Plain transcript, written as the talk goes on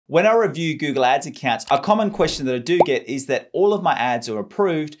When I review Google Ads accounts, a common question that I do get is that all of my ads are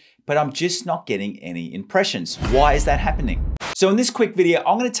approved, but I'm just not getting any impressions. Why is that happening? So in this quick video,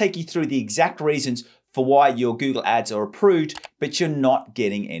 I'm going to take you through the exact reasons for why your Google Ads are approved, but you're not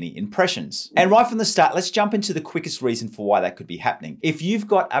getting any impressions. And right from the start, let's jump into the quickest reason for why that could be happening. If you've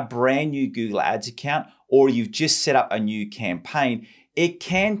got a brand new Google Ads account, or you've just set up a new campaign, it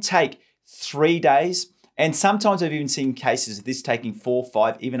can take 3 days. And sometimes I've even seen cases of this taking 4,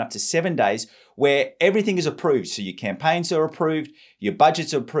 5, even up to 7 days where everything is approved. So your campaigns are approved, your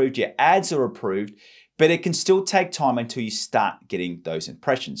budgets are approved, your ads are approved, but it can still take time until you start getting those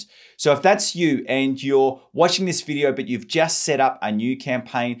impressions. So if that's you and you're watching this video, but you've just set up a new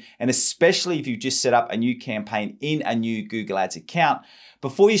campaign, and especially if you've just set up a new campaign in a new Google Ads account,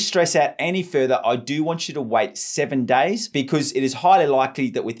 before you stress out any further, I do want you to wait 7 days, because it is highly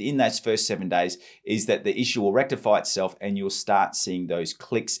likely that within those first 7 days is that the issue will rectify itself and you'll start seeing those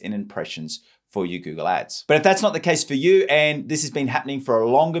clicks and impressions for your Google Ads. But if that's not the case for you, and this has been happening for a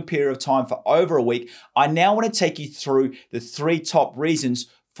longer period of time, for over a week, I now want to take you through the 3 top reasons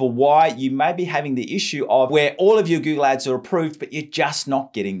for why you may be having the issue of where all of your Google Ads are approved, but you're just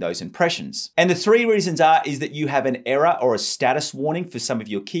not getting those impressions. And the 3 reasons is that you have an error or a status warning for some of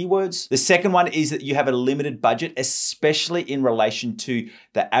your keywords. The second one is that you have a limited budget, especially in relation to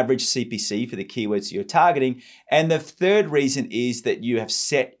the average CPC for the keywords you're targeting. And the third reason is that you have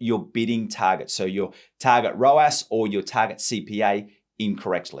set your bidding target, so your target ROAS or your target CPA,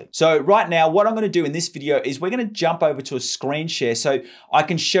 incorrectly. So right now, what I'm going to do in this video is we're going to jump over to a screen share so I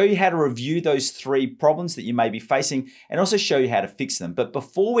can show you how to review those 3 problems that you may be facing and also show you how to fix them. But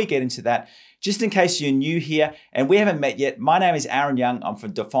before we get into that, just in case you're new here and we haven't met yet, my name is Aaron Young. I'm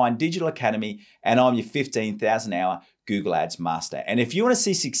from Define Digital Academy and I'm your 15,000 hour Google Ads master. And if you want to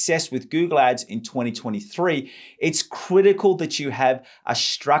see success with Google Ads in 2023, it's critical that you have a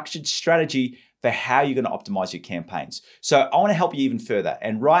structured strategy for how you're going to optimize your campaigns. So I want to help you even further.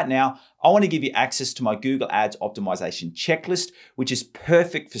 And right now, I want to give you access to my Google Ads optimization checklist, which is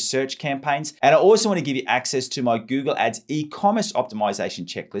perfect for search campaigns. And I also want to give you access to my Google Ads e-commerce optimization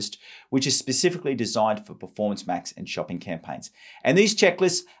checklist, which is specifically designed for Performance Max and shopping campaigns. And these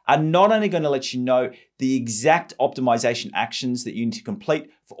checklists are not only going to let you know the exact optimization actions that you need to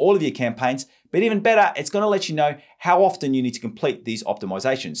complete for all of your campaigns, but even better, it's going to let you know how often you need to complete these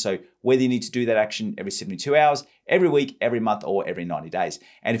optimizations. So whether you need to do that action every 72 hours, every week, every month, or every 90 days.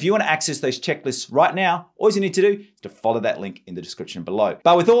 And if you want to access those checklists right now, all you need to do is to follow that link in the description below.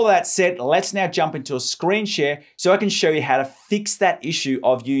 But with all that said, let's now jump into a screen share so I can show you how to fix that issue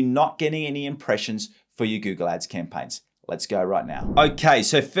of you not getting any impressions for your Google Ads campaigns. Let's go right now. Okay,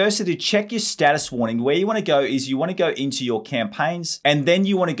 so firstly, to check your status warning, where you want to go is you want to go into your campaigns and then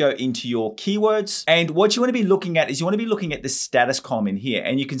you want to go into your keywords. And what you want to be looking at is you want to be looking at the status column in here.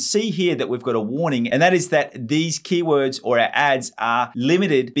 And you can see here that we've got a warning, and that is that these keywords or our ads are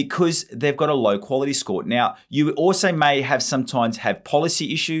limited because they've got a low quality score. Now, you also may have sometimes have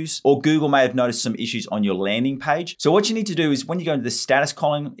policy issues, or Google may have noticed some issues on your landing page. So what you need to do is when you go into the status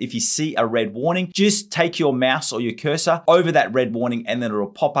column, if you see a red warning, just take your mouse or your cursor over that red warning and then it'll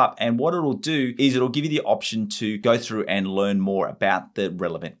pop up, and what it'll do is it'll give you the option to go through and learn more about the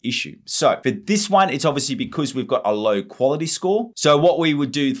relevant issue. So for this one, it's obviously because we've got a low quality score. So what we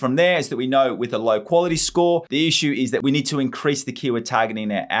would do from there is that we know with a low quality score, the issue is that we need to increase the keyword targeting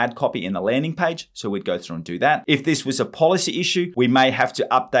in our ad copy in the landing page. So we'd go through and do that. If this was a policy issue, we may have to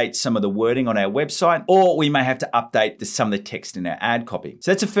update some of the wording on our website, or we may have to update some of the text in our ad copy. So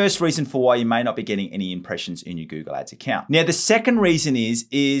that's the first reason for why you may not be getting any impressions in your Google Ads account. Now, the second reason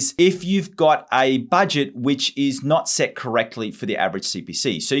is if you've got a budget which is not set correctly for the average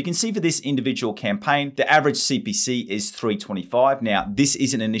CPC. So you can see for this individual campaign, the average CPC is $325. Now, this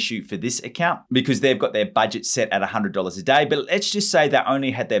isn't an issue for this account because they've got their budget set at $100 a day, but let's just say they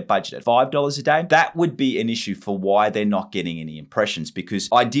only had their budget at $5 a day. That would be an issue for why they're not getting any impressions, because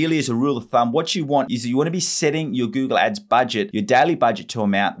ideally, as a rule of thumb, what you want is you want to be setting your Google Ads budget, your daily budget, to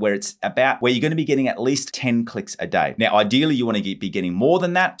amount where it's about where you're going to be getting at least 10 clicks a day. Now, ideally, you want to be getting more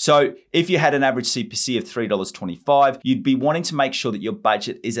than that. So if you had an average CPC of $3.25, you'd be wanting to make sure that your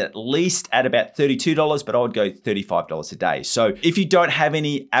budget is at least at about $32, but I would go $35 a day. So if you don't have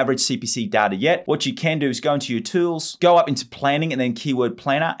any average CPC data yet, what you can do is go into your tools, go up into planning and then keyword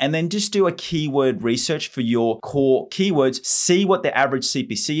planner, and then just do a keyword research for your core keywords, see what the average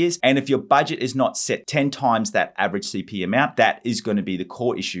CPC is. And if your budget is not set 10 times that average CP amount, that is going to be the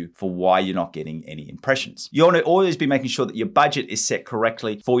core issue for why you're not getting any impressions. You want to always be making sure that your budget is set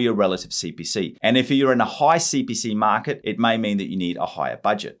correctly for your relative CPC. And if you're in a high CPC market, it may mean that you need a higher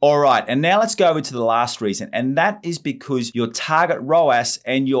budget. All right, and now let's go over to the last reason, and that is because your target ROAS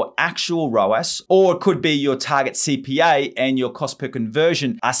and your actual ROAS, or it could be your target CPA and your cost per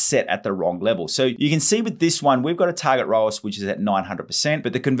conversion, are set at the wrong level. So you can see with this one, we've got a target ROAS which is at 900%,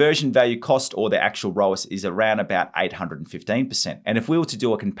 but the conversion value cost or the actual ROAS is around about 815%. And if we were to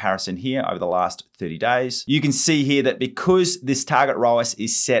do a comparison here over the last 30 days, you can see here that because this target ROAS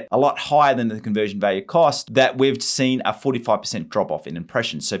is set a lot higher than the conversion value cost, that we've seen a 45% drop off in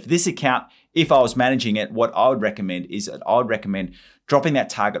impressions. So for this account, if I was managing it, what I would recommend is that I would recommend dropping that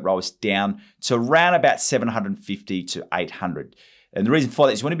target ROAS down to around about 750 to 800. And the reason for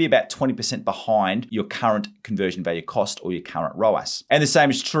that is you want to be about 20% behind your current conversion value cost or your current ROAS. And the same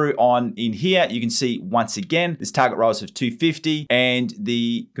is true on in here. You can see once again, this target ROAS of 250 and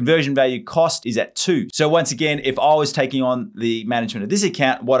the conversion value cost is at 2. So once again, if I was taking on the management of this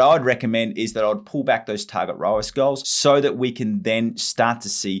account, what I would recommend is that I would pull back those target ROAS goals so that we can then start to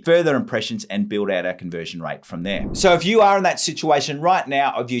see further impressions and build out our conversion rate from there. So if you are in that situation right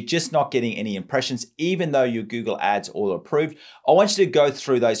now of you just not getting any impressions, even though your Google ads all approved, I want you to go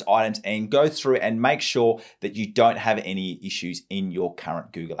through those items and go through and make sure that you don't have any issues in your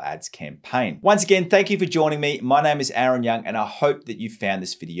current Google Ads campaign. Once again, thank you for joining me. My name is Aaron Young, and I hope that you found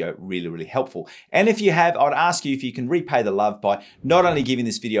this video really, really helpful. And if you have, I'd ask you if you can repay the love by not only giving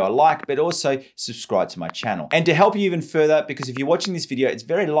this video a like, but also subscribe to my channel. And to help you even further, because if you're watching this video, it's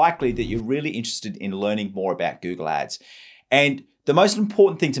very likely that you're really interested in learning more about Google Ads. And the most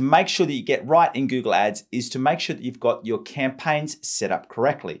important thing to make sure that you get right in Google Ads is to make sure that you've got your campaigns set up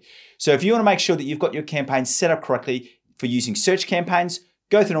correctly. So if you want to make sure that you've got your campaigns set up correctly for using search campaigns,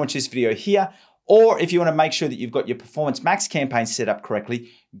 go through and watch this video here. Or if you want to make sure that you've got your Performance Max campaigns set up correctly,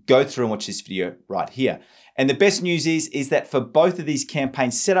 go through and watch this video right here. And the best news is that for both of these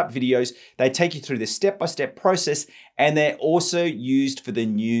campaign setup videos, they take you through the step-by-step process, and they're also used for the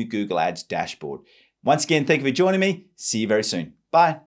new Google Ads dashboard. Once again, thank you for joining me. See you very soon. Bye.